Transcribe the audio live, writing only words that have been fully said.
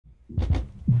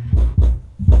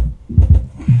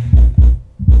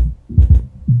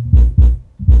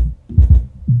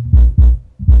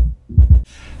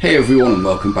Hey everyone, and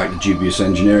welcome back to dubious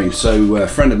engineering. So a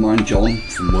friend of mine, John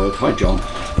from work, hi John,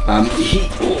 he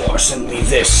sent me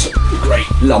this great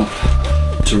lump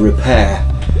to repair.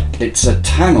 It's a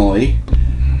Tannoy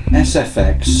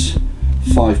SFX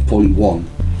 5.1.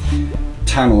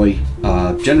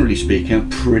 Tannoy, generally speaking, a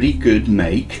pretty good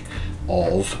make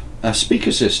of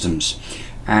speaker systems,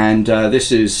 and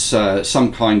this is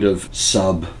some kind of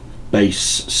sub-bass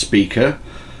speaker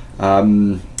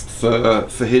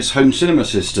for his home cinema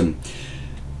system.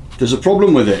 There's a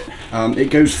problem with it. It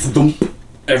goes thump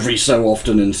every so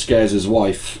often and scares his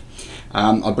wife.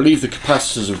 I believe the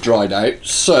capacitors have dried out,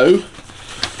 so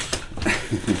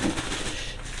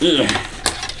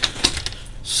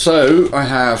so I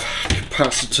have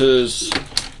capacitors,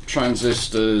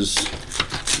 transistors,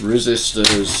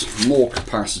 resistors, more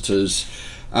capacitors.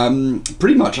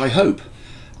 Pretty much, I hope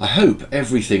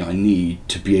everything I need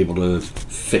to be able to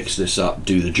fix this up,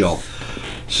 do the job.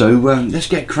 So let's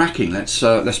get cracking. Let's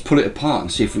pull it apart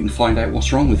and see if we can find out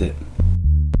what's wrong with it.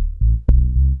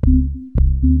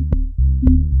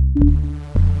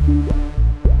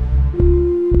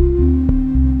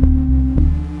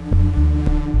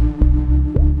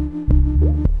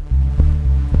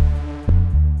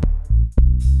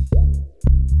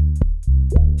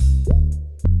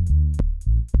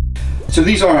 So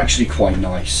these are actually quite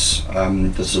nice.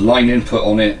 There's a line input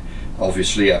on it,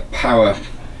 obviously a power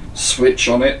switch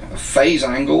on it, a phase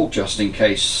angle just in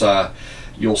case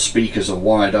your speakers are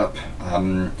wired up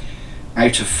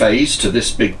out of phase to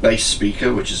this big bass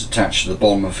speaker which is attached to the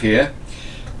bottom of here.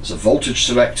 There's a voltage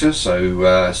selector,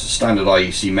 so it's a standard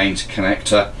IEC mains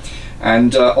connector,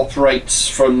 and operates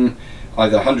from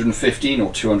either 115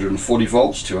 or 240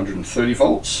 volts, 230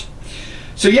 volts.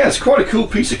 So yeah, it's quite a cool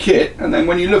piece of kit. And then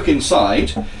when you look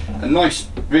inside, a nice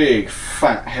big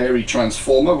fat hairy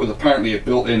transformer with apparently a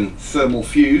built-in thermal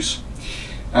fuse,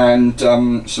 and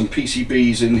some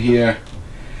PCBs in here.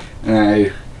 Now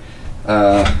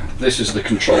this is the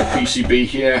control PCB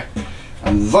here,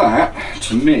 and that,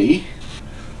 to me,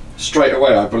 straight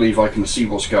away I believe I can see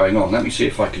what's going on. Let me see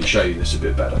if I can show you this a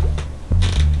bit better.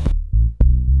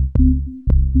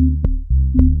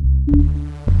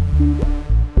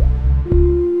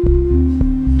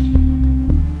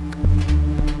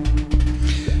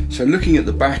 So looking at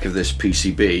the back of this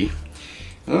PCB,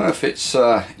 I don't know if it's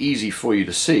easy for you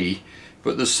to see,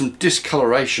 but there's some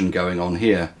discoloration going on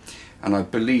here, and I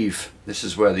believe this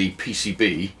is where the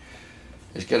PCB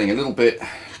is getting a little bit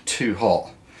too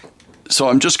hot. So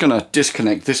I'm just going to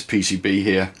disconnect this PCB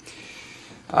here.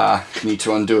 Need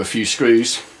to undo a few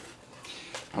screws,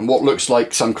 and what looks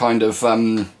like some kind of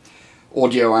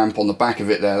audio amp on the back of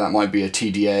it there, that might be a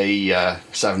TDA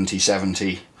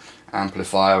 7070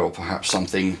 amplifier or perhaps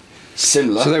something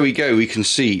similar. So there we go, we can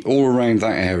see all around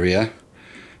that area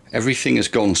everything has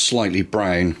gone slightly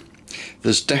brown.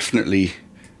 There's definitely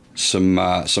some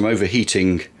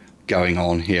overheating going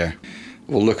on here.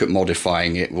 We'll look at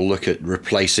modifying it, we'll look at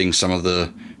replacing some of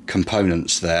the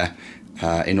components there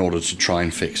in order to try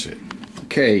and fix it.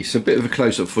 Okay, so a bit of a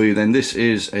close-up for you then. This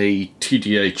is a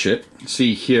TDA chip.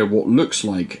 See here what looks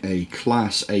like a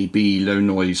Class AB low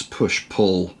noise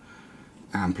push-pull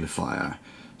amplifier.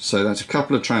 So that's a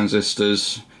couple of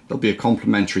transistors, there'll be a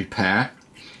complementary pair,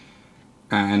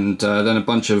 and then a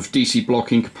bunch of DC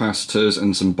blocking capacitors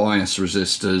and some bias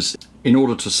resistors in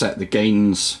order to set the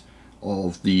gains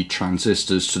of the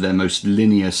transistors to their most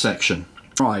linear section.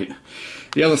 Right,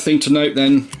 the other thing to note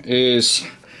then is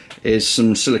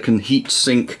some silicon heat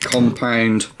sink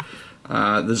compound.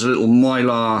 There's a little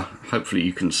mylar, hopefully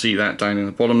you can see that down in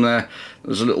the bottom there.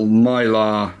 There's a little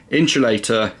mylar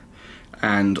insulator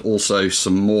and also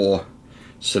some more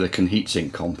silicon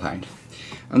heatsink compound,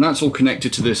 and that's all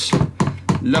connected to this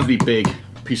lovely big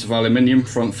piece of aluminium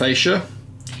front fascia.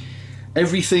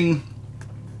 Everything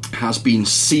has been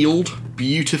sealed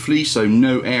beautifully, so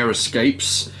no air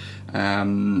escapes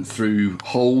through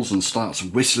holes and starts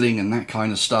whistling and that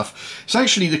kind of stuff. So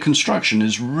actually the construction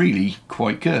is really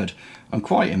quite good. I'm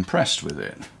quite impressed with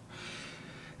it.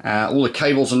 All the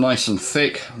cables are nice and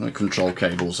thick. The control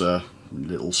cables are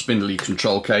little spindly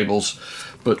control cables,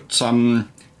 but there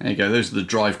you go, those are the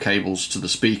drive cables to the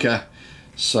speaker.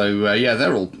 So yeah,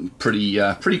 they're all pretty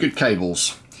good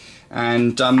cables,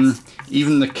 and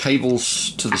even the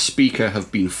cables to the speaker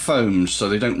have been foamed so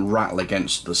they don't rattle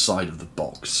against the side of the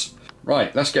box.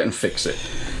 Right, let's get and fix it.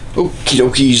 Okie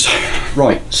dokies.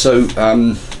 Right, so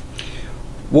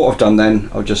what I've done then,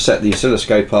 I've just set the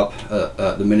oscilloscope up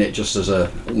at the minute just as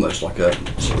almost like a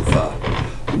sort of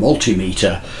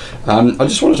multimeter. I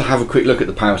just wanted to have a quick look at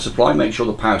the power supply, make sure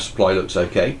the power supply looks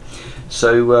okay.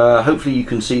 So hopefully you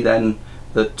can see then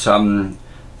that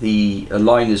The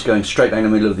line is going straight down the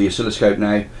middle of the oscilloscope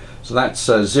now, so that's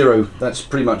zero. That's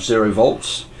pretty much 0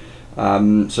 volts.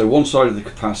 So one side of the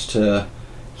capacitor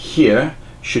here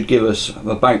should give us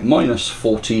about minus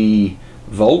 40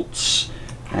 volts,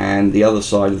 and the other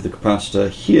side of the capacitor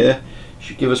here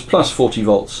should give us plus 40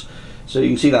 volts. So you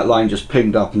can see that line just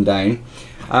pinged up and down.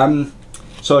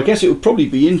 So I guess it would probably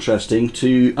be interesting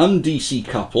to un-DC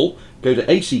couple, go to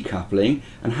AC coupling,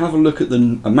 and have a look at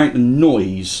the amount of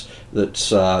noise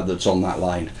that's on that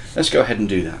line. Let's go ahead and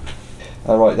do that.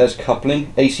 Alright, there's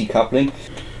coupling, AC coupling.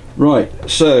 Right,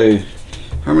 so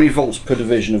how many volts per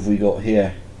division have we got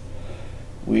here?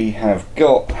 We have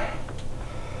got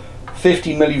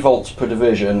 50 millivolts per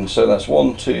division, so that's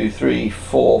 1, 2, 3,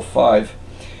 4, 5,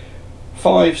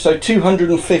 so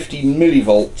 250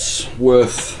 millivolts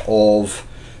worth of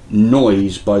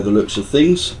noise by the looks of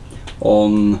things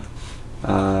on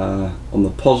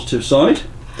the positive side.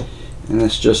 And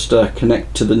let's just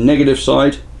connect to the negative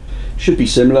side. Should be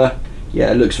similar.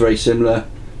 Yeah, it looks very similar.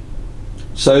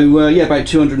 So yeah, about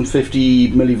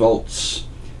 250 millivolts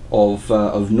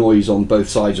of noise on both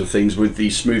sides of things with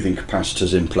the smoothing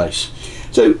capacitors in place.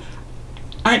 So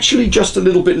actually just a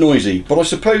little bit noisy, but I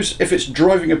suppose if it's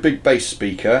driving a big bass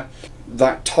speaker,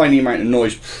 that tiny amount of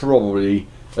noise probably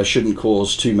shouldn't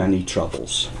cause too many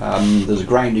troubles. There's a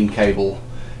grounding cable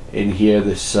in here,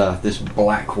 this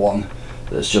black one,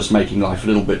 that's just making life a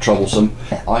little bit troublesome.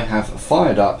 I have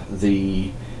fired up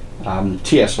the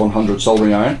TS100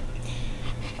 soldering iron.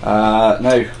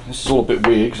 Now this is all a bit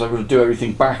weird because I've got to do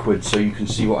everything backwards so you can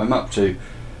see what I'm up to,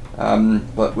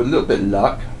 but with a little bit of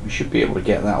luck we should be able to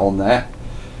get that on there.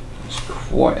 It's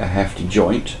quite a hefty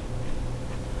joint.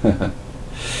 And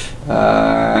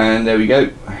there we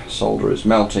go, solder is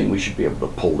melting. We should be able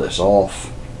to pull this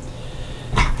off.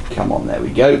 Come on, there we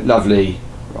go, lovely.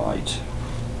 Right,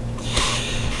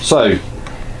 so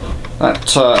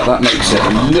that makes it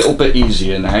a little bit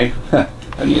easier now.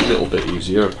 Only a little bit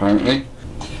easier apparently.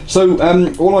 So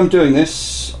while I'm doing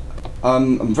this,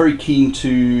 I'm very keen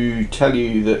to tell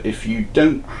you that if you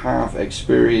don't have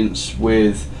experience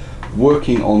with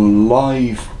working on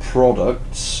live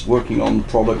products, working on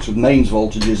products with mains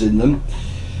voltages in them,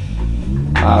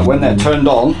 when they're turned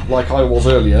on, like I was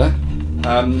earlier,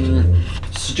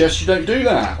 suggest you don't do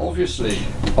that, obviously.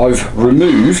 I've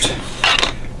removed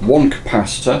one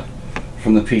capacitor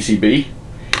from the PCB,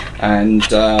 and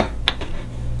I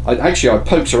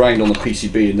poked around on the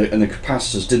PCB and the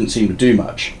capacitors didn't seem to do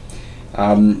much.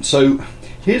 So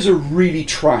here's a really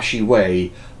trashy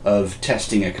way of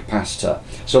testing a capacitor.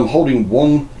 So I'm holding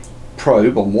one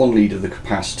probe on one lead of the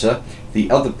capacitor, the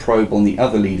other probe on the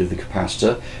other lead of the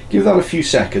capacitor. Give that a few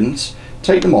seconds,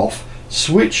 take them off,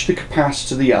 switch the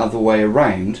capacitor the other way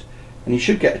around, and you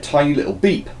should get a tiny little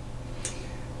beep.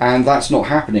 And that's not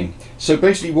happening. So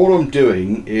basically what I'm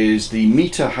doing is the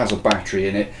meter has a battery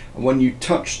in it, and when you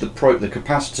touch the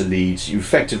capacitor leads, you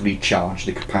effectively charge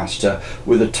the capacitor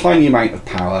with a tiny amount of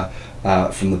power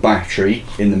from the battery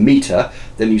in the meter.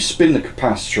 Then you spin the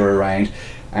capacitor around,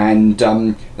 and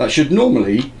that should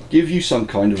normally give you some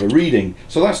kind of a reading.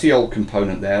 So that's the old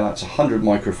component there. That's a 100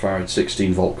 microfarad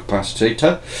 16 volt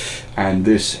capacitor, and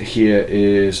this here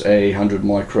is a 100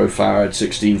 microfarad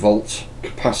 16 volt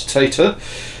capacitor.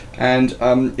 And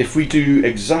if we do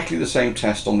exactly the same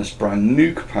test on this brand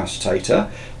new capacitor,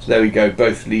 so there we go,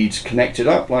 both leads connected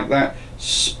up like that,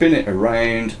 spin it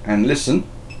around and listen.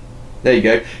 There you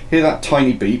go, hear that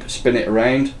tiny beep, spin it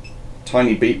around,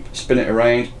 tiny beep, spin it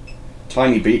around,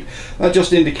 tiny beep. That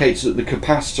just indicates that the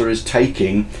capacitor is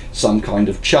taking some kind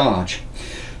of charge.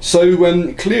 So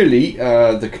clearly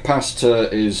the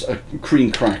capacitor is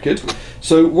cream crackered.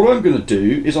 So what I'm going to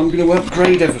do is I'm going to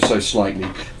upgrade ever so slightly.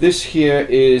 This here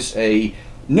is a,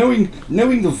 knowing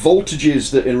the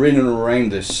voltages that are in and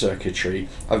around this circuitry,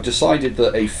 I've decided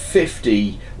that a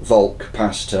 50 volt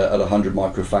capacitor at 100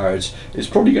 microfarads is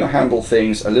probably going to handle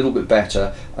things a little bit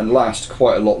better and last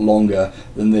quite a lot longer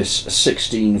than this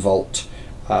 16 volt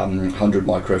 100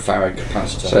 microfarad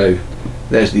capacitor. So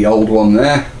there's the old one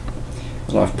there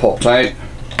that I've popped out,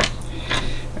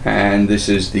 and this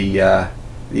is the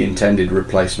intended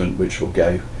replacement, which will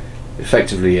go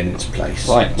effectively in its place.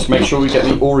 Right, let's make sure we get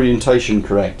the orientation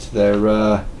correct.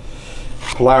 Their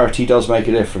polarity does make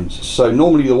a difference. So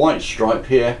normally the white stripe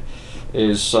here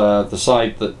is the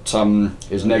side that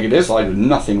is negative. The side with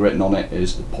nothing written on it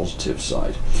is the positive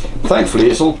side. Thankfully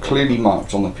it's all clearly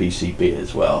marked on the PCB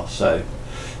as well, so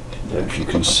I don't know if you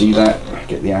can see that,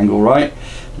 get the angle right.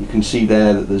 You can see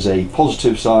there that there's a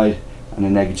positive side and a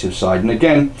negative side, and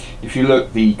again if you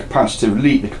look, the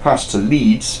capacitor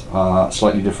leads are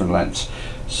slightly different lengths.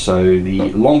 So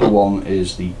the longer one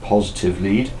is the positive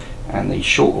lead, and the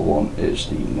shorter one is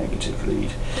the negative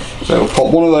lead. So we'll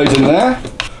pop one of those in there,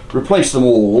 replace them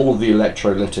all of the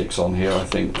electrolytics on here I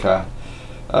think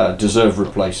deserve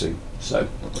replacing. So,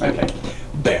 okay,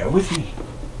 bear with me.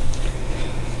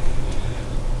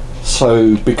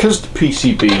 So because the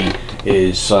PCB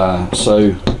is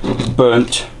so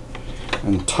burnt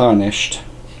and tarnished,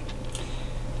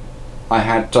 I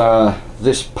had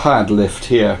this pad lift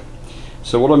here.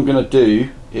 So what I'm going to do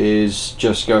is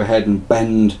just go ahead and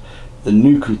bend the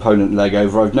new component leg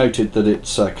over. I've noted that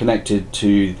it's connected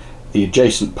to the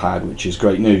adjacent pad, which is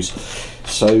great news.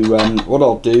 So what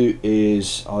I'll do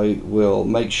is I will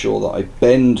make sure that I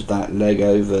bend that leg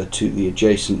over to the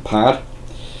adjacent pad.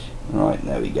 Right,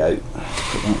 there we go.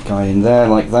 Put that guy in there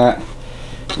like that.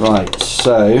 Right,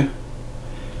 so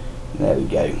there we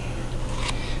go.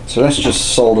 So let's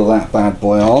just solder that bad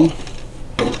boy on,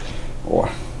 or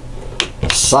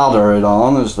solder it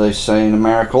on as they say in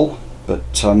America.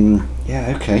 But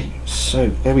yeah, okay, so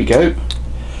there we go.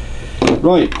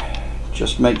 Right,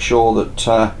 just make sure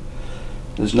that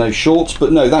there's no shorts,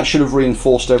 but no, that should have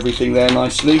reinforced everything there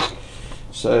nicely.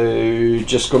 So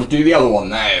just got to do the other one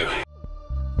now.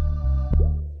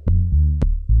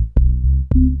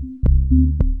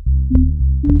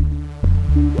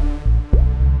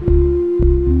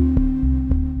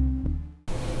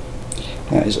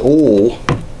 That is all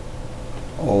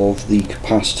of the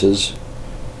capacitors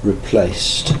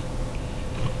replaced.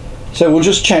 So we'll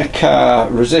just check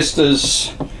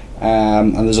resistors,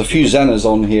 and there's a few Zenas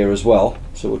on here as well,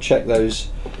 so we'll check those,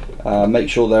 make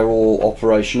sure they're all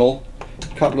operational.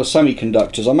 A couple of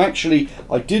semiconductors.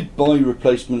 I did buy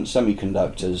replacement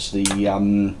semiconductors, the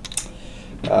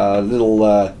little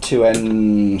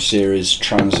 2N series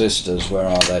transistors. Where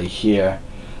are they? Here.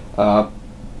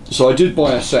 So I did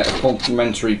buy a set of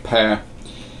complementary pair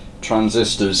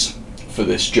transistors for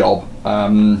this job,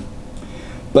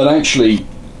 but actually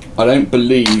I don't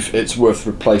believe it's worth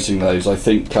replacing those. I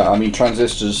think I mean,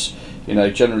 transistors, you know,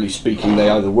 generally speaking, they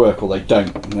either work or they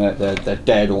don't. They're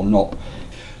dead or not.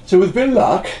 So with a bit of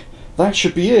luck, that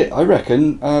should be it. I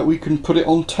reckon we can put it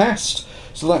on test.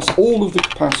 So that's all of the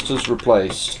capacitors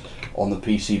replaced on the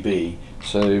PCB.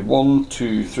 So 1,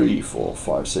 2, 3, 4,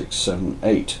 5, 6, 7,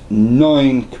 8,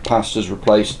 9 capacitors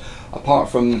replaced, apart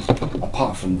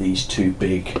from these two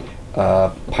big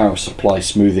power supply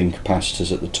smoothing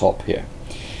capacitors at the top here.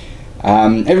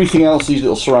 Everything else, these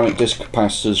little ceramic disc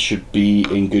capacitors should be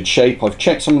in good shape. I've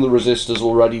checked some of the resistors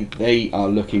already; they are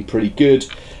looking pretty good.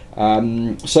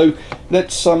 So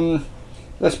let's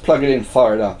plug it in,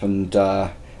 fire it up, and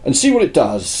see what it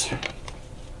does.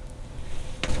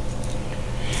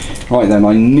 Right then,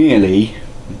 I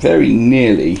very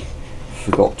nearly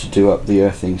forgot to do up the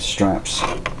earthing straps.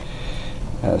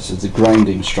 So the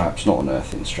grounding straps, not an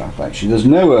earthing strap actually. There's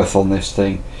no earth on this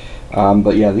thing,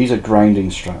 but yeah, these are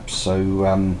grounding straps. So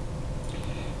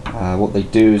what they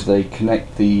do is they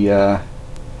connect the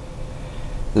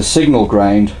signal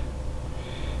ground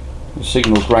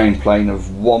plane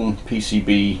of one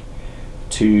PCB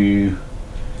to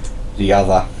the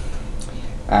other.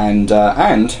 And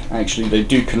actually they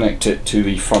do connect it to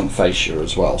the front fascia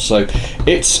as well. So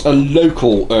it's a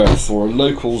local earth, or a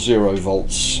local 0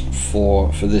 volts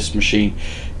for this machine.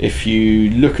 If you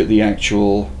look at the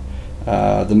actual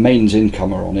the mains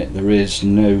incomer on it, there is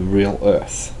no real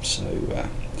earth. So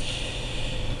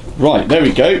right, there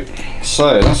we go.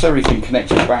 So that's everything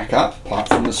connected back up apart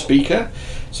from the speaker.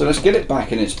 So let's get it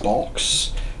back in its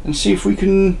box and see if we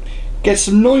can get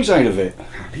some noise out of it.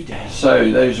 Happy days.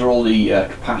 So those are all the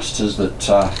capacitors that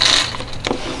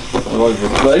I've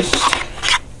replaced.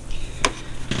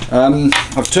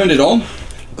 I've turned it on,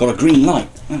 got a green light.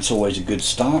 That's always a good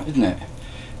start, isn't it?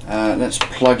 Let's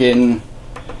plug in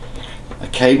a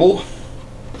cable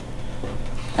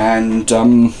and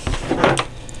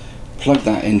plug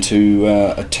that into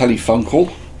a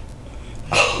Telefunkel.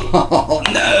 Oh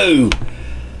no!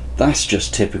 That's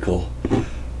just typical.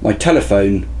 My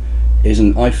telephone is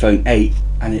an iPhone 8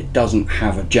 and it doesn't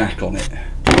have a jack on it.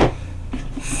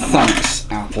 Thanks,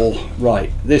 Apple.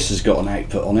 Right, this has got an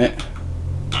output on it.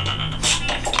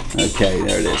 Okay,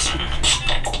 there it is.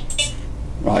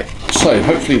 Right, so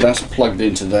hopefully that's plugged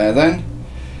into there then.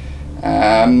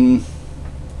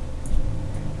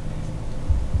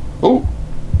 Oh,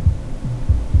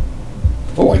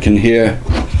 I can hear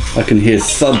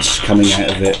thuds coming out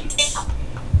of it.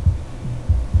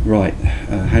 Right,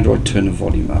 how do I turn the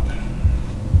volume up?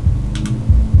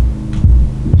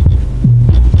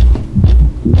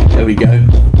 There we go.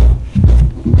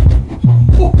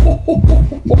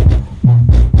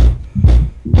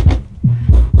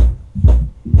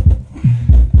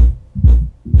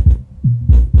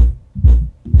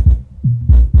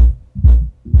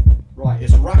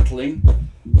 rattling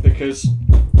because,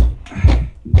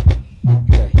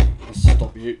 okay, let's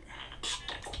stop you.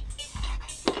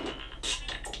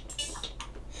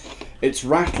 It's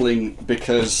rattling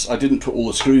because I didn't put all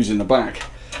the screws in the back.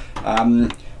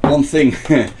 One thing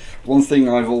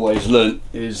I've always learnt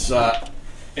is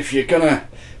if you've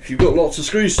got lots of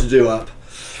screws to do up,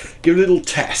 give a little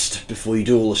test before you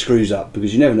do all the screws up,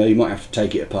 because you never know, you might have to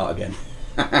take it apart again.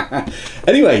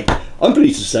 Anyway, I'm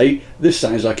pleased to say this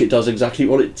sounds like it does exactly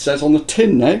what it says on the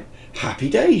tin now. Happy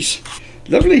days.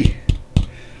 Lovely.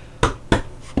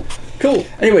 Cool.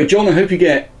 Anyway, John, I hope you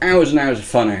get hours and hours of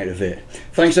fun out of it.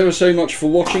 Thanks ever so much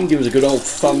for watching. Give us a good old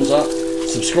thumbs up.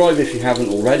 Subscribe if you haven't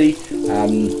already.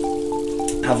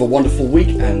 Have a wonderful week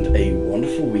and a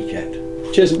wonderful weekend.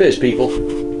 Cheers and beers, people.